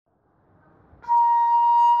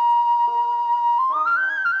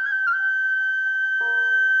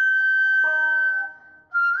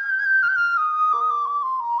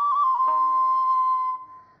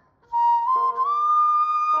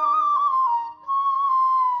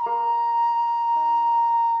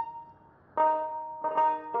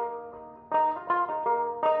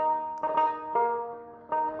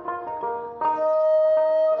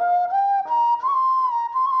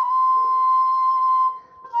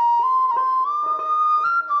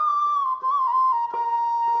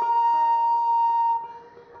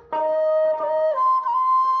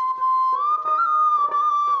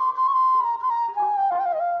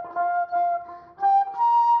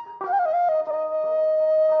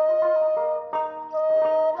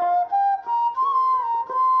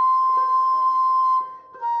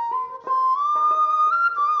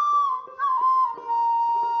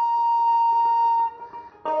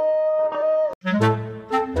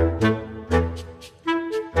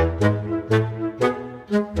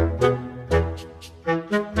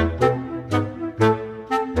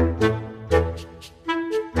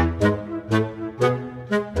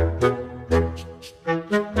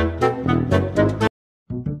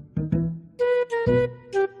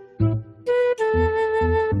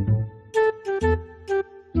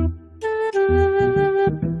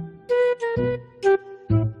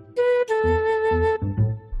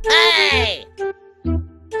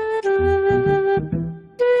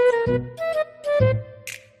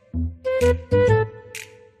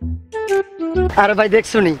আরে ভাই দেখ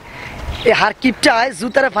শুনি এই হার কিপটায়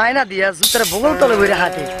জুতারে ফায়না দিয়া জুতারে বগল তলে বইরে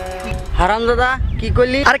হাঁটে। হারাম দাদা কি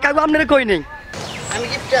কইলি? আরে কাকু আপনারে কই নেই। আমি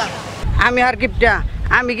কিপটা, আমি আর কিপটা,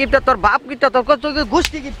 আমি কিপটা, তোর বাপ কিপটা, তোর কত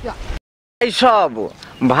গোষ্ঠী কিপটা।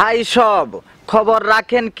 ভাই সব খবর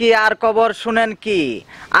রাখেন কি আর খবর শুনেন কি?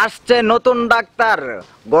 আসছে নতুন ডাক্তার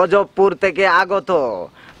গজবপুর থেকে আগত।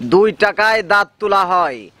 2 টাকায় দাঁত তোলা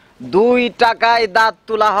হয়, 2 টাকায় দাঁত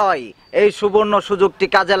তোলা হয়। এই সুবর্ণ সুযোগটি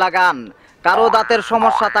কাজে লাগান। কারো দাঁতের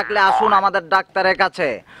সমস্যা থাকলে আসুন আমাদের ডাক্তারের কাছে।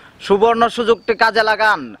 সুবর্ণ সুযোগটি কাজে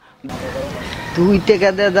লাগান। 2 টাকা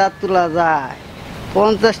দিয়ে দাঁত তোলা যায়,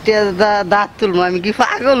 50 টাকা দাঁত তুলবো? আমি কি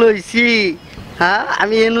পাগল হইছি? হ্যাঁ,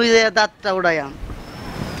 আমি এনুই দাঁতটা উড়াইয়াম।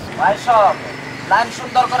 ভাই সব লাইন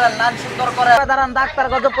সুন্দর করেন, লাইন সুন্দর করে দাঁড়ান। ডাক্তার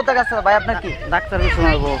গজবপুরে গেছে ভাই, আপনার কি? ডাক্তার কিছু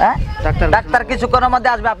শোনাবো? হ্যাঁ, ডাক্তার কিছুক্ষণের মধ্যে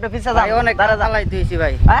আসবে, আপনি পিছে যান। অনেক দাঁড়া জ্বালাই দিয়েছি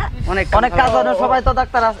ভাই। হ্যাঁ, অনেক কাজ হয়, সবাই তো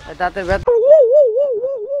ডাক্তার আছে। দাঁতের ব্যথা।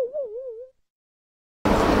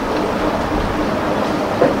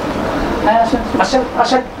 আসেন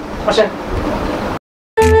আসেন আসেন।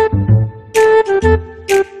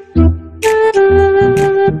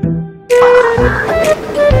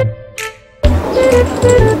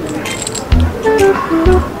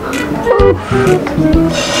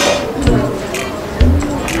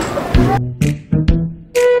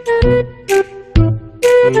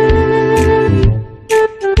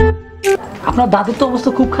 আপনার দাঁতের তো অবস্থা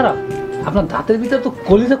খুব খারাপ। আপনার দাঁতের ভিতরে তো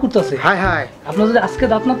কলিজা করতেছে। হাই হাই, আপনার যদি আজকে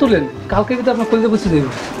দাঁত না তোলেন, কালকে ভিতরে আপনার কলিজা বসে দেবে।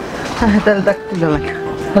 তাহলে দাঁত তুলে লাগে।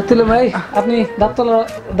 দাঁত তুলে ভাই, আপনি দাঁত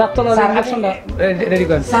তোলার ইনজেকশনটা রেডি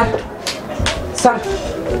করেন। স্যার স্যার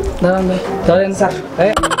দাঁড়ান, ধরেন স্যার।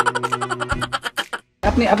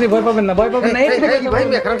 আপনি ভয় পাবেন না, ভয় পাবেন না,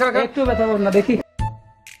 একটু ব্যথা পাবেন না। দেখি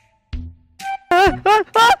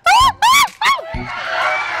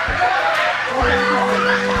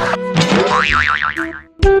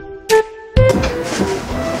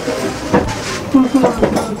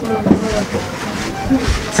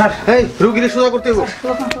স্যার, এই রোগীরে সোজা করতে হবে।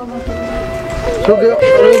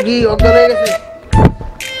 রোগী অজ্ঞান হয়ে গেছে।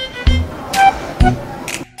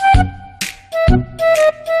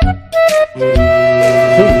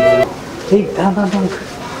 দাঁড়ান,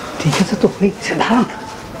 ঠিক আছে তো, দাঁড়ান।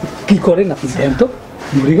 কি করেন আপনি? দেন তো,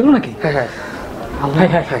 মরে গেল নাকি? হ্যাঁ হ্যাঁ, আল্লাহ,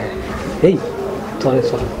 হ্যাঁ হ্যাঁ। এই চলে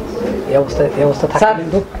চলে, এই অবস্থা থাকবেন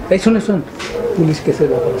তো। এই শুনুন, পুলিশ কেসের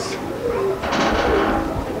ব্যাপার আছে।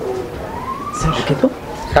 স্যার কি তো?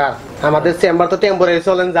 স্যার আমাদের চেম্বার তো টেম্পোরারি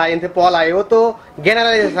চলেন, যাই এনতে পল আয়, ও তো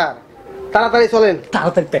জেনারেল। স্যার তাড়াতাড়ি চলেন,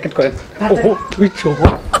 তাড়াতাড়ি প্যাকেট করেন।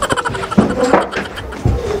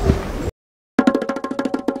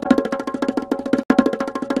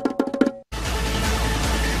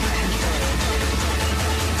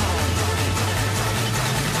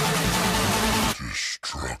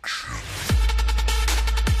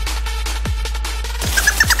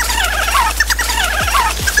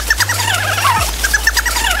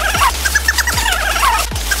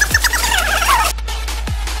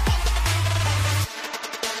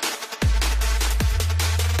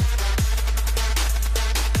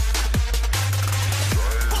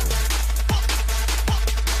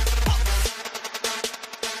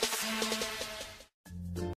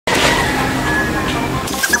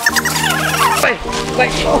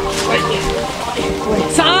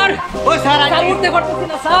 স্যার, ওই স্যার স্যার উঠতে পারতেছি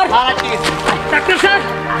না sir. Doctor sir,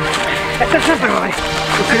 doctor sir,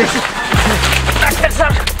 doctor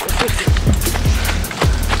sir.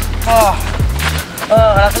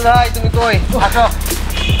 Rasel ভাই তুমি কই? আসো,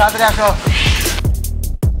 তাড়াতাড়ি আসো।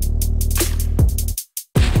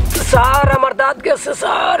 স্যার আমার দাঁত গেছে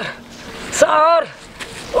স্যার। স্যার,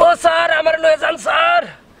 ও স্যার আমার লয়ে যান স্যার।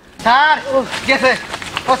 স্যার গেছে,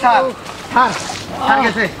 ও স্যার, স্যার স্যার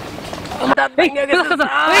গেছে। আমার দাঁত ভেঙে গেছে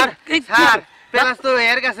স্যার। স্যার প্লাস তো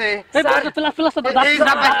এর কাছে।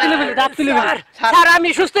 স্যার আমি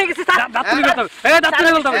সুস্থ হয়ে গেছি স্যার। দাঁত তুলে ফেলতে হবে, দাঁত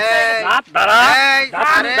তুলে ফেলতে হবে। দাঁত দাঁড়া,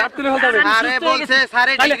 দাঁত তুলে ফেলতে হবে। আরে বলছে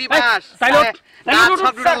স্যারে ডিগ্রি পাস।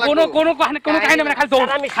 কোনো কাহিনী না, খালি দৌড়,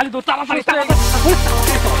 খালি দৌড়, তাড়াতাড়ি।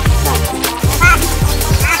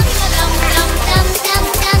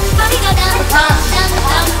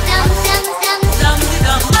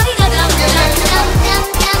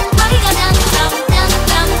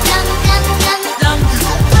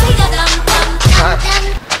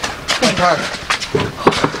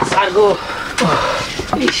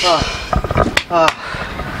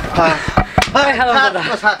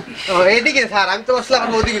 এইদিকে স্যার, আমি তো বসলাম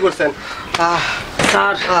ওদিকে করছেন।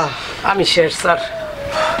 স্যার আমি শেষ স্যার।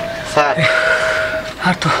 স্যার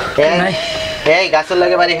আর তো নাই। এই গাছের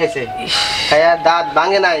লাগে বাড়ি খাইছে, খাইয়া দাঁত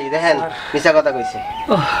ভাঙে নাই, দেখেন মিশা কথা কইছে।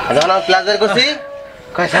 যখন আমি প্লাজার করছি,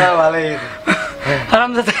 কয়সা ভালোই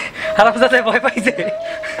খারাপ যাতে ভয় পাইছে।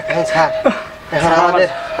 এখন স্যার এখন আমাদের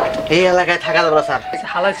এই এলাকায় থাকা যাবে না স্যার।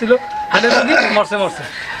 হালাই ছিল হালে রোগী মরছে মরছে।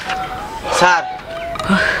 স্যার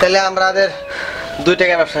তাহলে আমাদের 2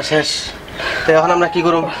 টাকা ব্যবসা শেষ, তো এখন আমরা কি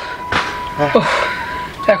করব?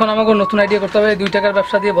 এখন আমাকে নতুন আইডিয়া করতে হবে। 2 টাকার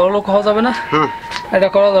ব্যবসা দিয়ে বড় লোক হওয়া যাবে না, এটা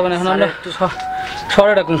করা যাবে না। এখন আমরা একটু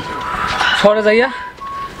শহরে ডাকুন, শহরে যাইয়া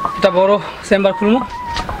একটা বড় চেম্বার খুলবো,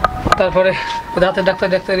 তারপরে দাঁতের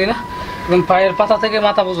ডাক্তারি না, একদম পায়ের পাতা থেকে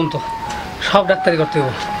মাথা পর্যন্ত সব ডাক্তারি করতে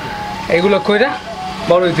হবে। এগুলো কইরা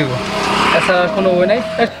বড় হইতে হবে, এছাড়া কোনো বই নাই।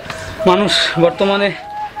 মানুষ বর্তমানে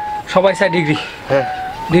সবাই চায় ডিগ্রি,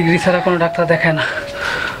 ডিগ্রি ছাড়া কোনো ডাক্তার দেখায় না।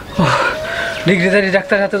 ডিগ্রিধারী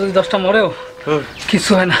ডাক্তারের হাতে যদি 10টা মরেও কিছু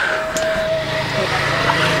হয় না।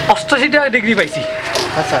 88টা ডিগ্রি পাইছি,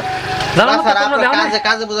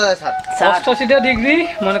 কাজে বোঝা যায় স্যার। 88টা ডিগ্রি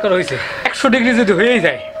মনে করো হয়েছে, 100 ডিগ্রি যদি হয়েই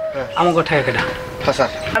যায় আমাকে ঠেকা কেটা।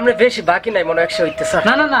 আমরা বেশি বাকি নাই মনে 100 হইতে স্যার।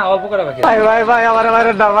 না না না অল্প করে বাকি। ভাই ভাই ভাই আমার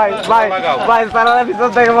মারেন না ভাই, ভাই ভাই সারা ভিতর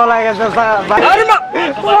থেকে বলা গেছে স্যার। ভাই ভাই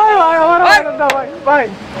ভাই আমার মারেন না ভাই, ভাই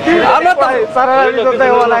আমার ভাই সারা ভিতর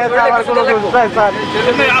থেকে বলা গেছে আমার কোনো দোষ নাই স্যার।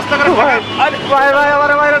 ভাই ভাই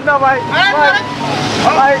আমার মারেন না ভাই,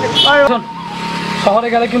 ভাই ভাই শোন, শহরে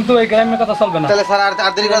গেলে কিন্তু এই গ্রামের কথা চলবে না। তাহলে স্যার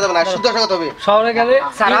আর দেরি করা যাবে না, শুদ্ধ কথা হবে। শহরে গেলে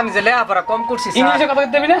স্যার আমি যে লেখাপড়া কম করছি স্যার। ইংলিশে কথা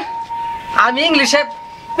বলতে দিবি না? আমি ইংলিশে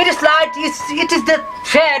very slight it is the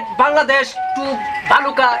thread Bangladesh to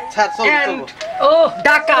Baluka Sir, so- and oh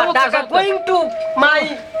Dhaka going to my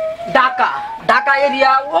Dhaka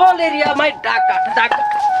area, all area my Dhaka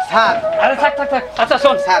sir আরে থাক থাক থাক। আচ্ছা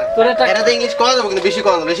শোন স্যার তোর একটা এটা তো ইংলিশ করা যাবে কিন্তু বেশি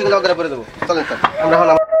করা যাবে, বেশি করে অগ্রা করে দেবো। চলেন স্যার আমরা এখন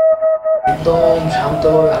একদম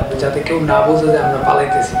শান্তভাবে আসবে, যাতে কেউ না বোঝে যে আমরা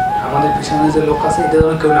পালাইতেছি। আমাদের পিছনে যে লোক আছে এটা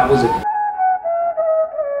যেন কেউ না বোঝে।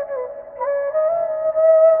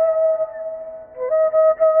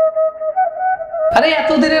 আরে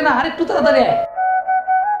এত দেরি না, আরে একটু তাড়াতাড়ি আয়।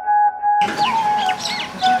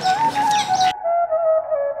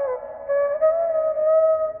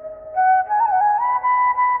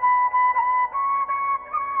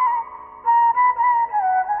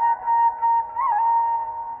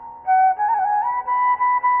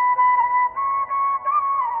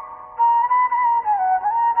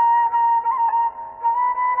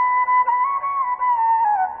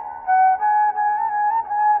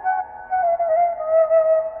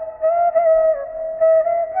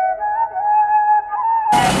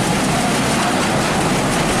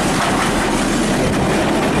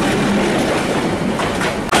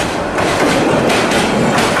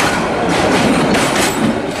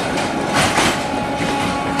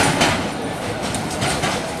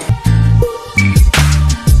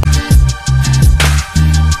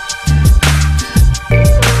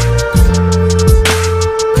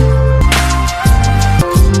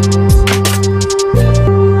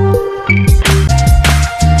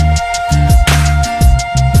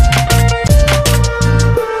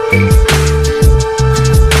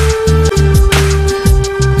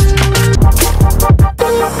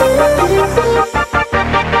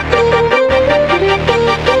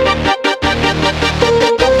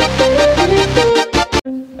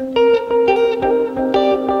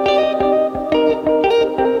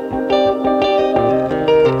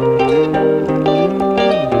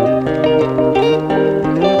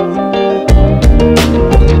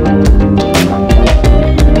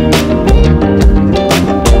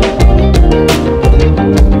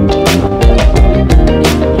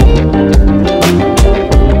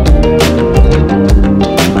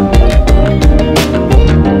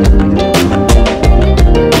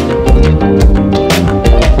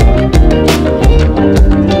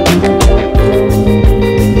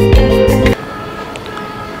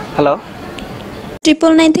 হ্যালো,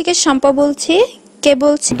 999 থেকে শম্পা বলছি। কে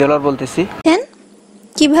বলছেন? ডলার বলতেছি।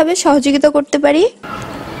 কিভাবে সহযোগিতা করতে পারি?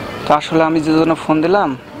 তো আসলে আমি যে জন্য ফোন দিলাম,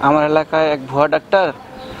 আমার এলাকায় এক ভুয়া ডাক্তার,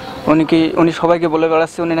 উনি সবাইকে বলে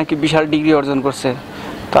বেড়াচ্ছে উনি নাকি বিশাল ডিগ্রি অর্জন করছে।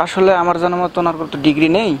 তো আসলে আমার জানার মতো ওনার তো ডিগ্রি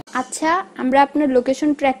নেই। আচ্ছা, আমরা আপনার লোকেশন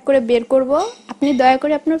ট্র্যাক করে বের করব। আপনি দয়া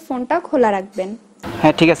করে আপনার ফোনটা খোলা রাখবেন।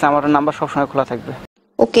 হ্যাঁ ঠিক আছে, আমার নাম্বার সবসময় খোলা থাকবে।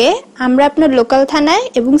 ওকে, আমরা আপনার লোকাল থানায়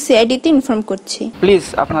এবং সিআইডিতে ইনফর্ম করছি। প্লিজ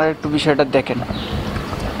আপনারা একটু বিষয়টা দেখেন।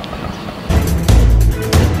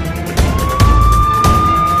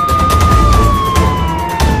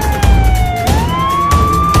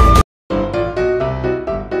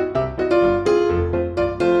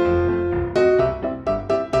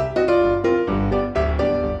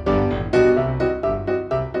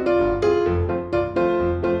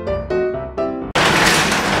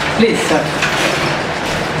 Please sir.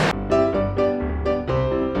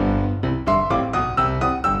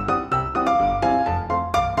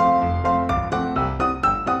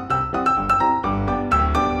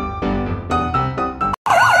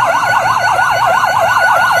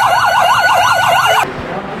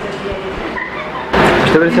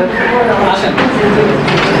 পারি স্যার? আসেন।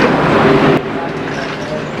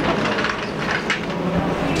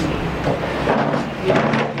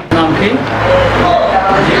 নাম কি?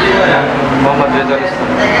 মোহাম্মদ রেজাউল ইসলাম।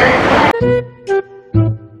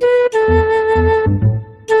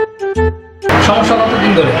 সমস্যা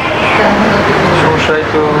কতদিন ধরে? সমস্যায়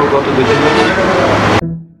তো গত 2 দিন ধরে।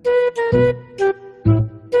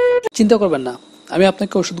 চিন্তা করবেন না, আমি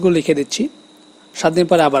আপনাকে ওষুধগুলো লিখে দিচ্ছি, 7 দিন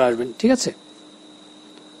পরে আবার আসবেন, ঠিক আছে?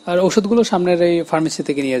 আর ওষুধগুলো সামনের এই ফার্মেসি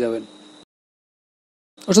থেকে নিয়ে যাবেন।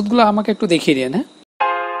 ওষুধগুলো আমাকে একটু দেখিয়ে দিন, হ্যাঁ?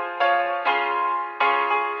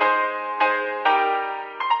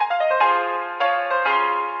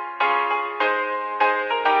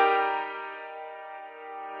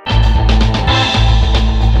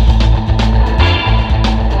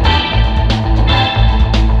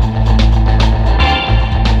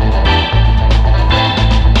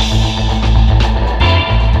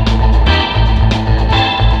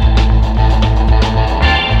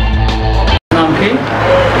 নাম কি?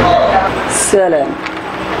 সেলেন,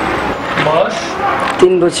 বয়স?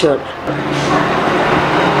 3 বছর।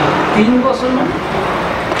 3 বছর মানে?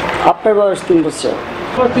 আপনার বয়স 3 বছর।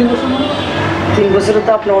 3 বছর মানে? 3 বছরে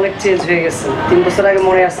তো আপনি অনেক চেঞ্জ হয়ে গেছেন। 3 বছর আগে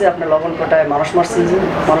মনে আছে আপনার লবণ কটায় মানুষ মারছেন, যে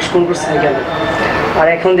মানুষ খুন করছেন কেন? আর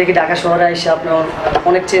এখন দেখি ঢাকা শহরে এসে আপনি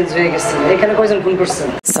অনেক চেঞ্জ হয়ে গেছেন। এখানে কয়জন খুন করছেন?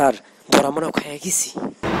 স্যার ধরা মনে খাইয়া গেছি।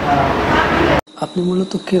 আপনি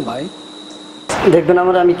মূলত কে ভাই? দেখবেন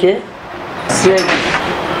আমি কে?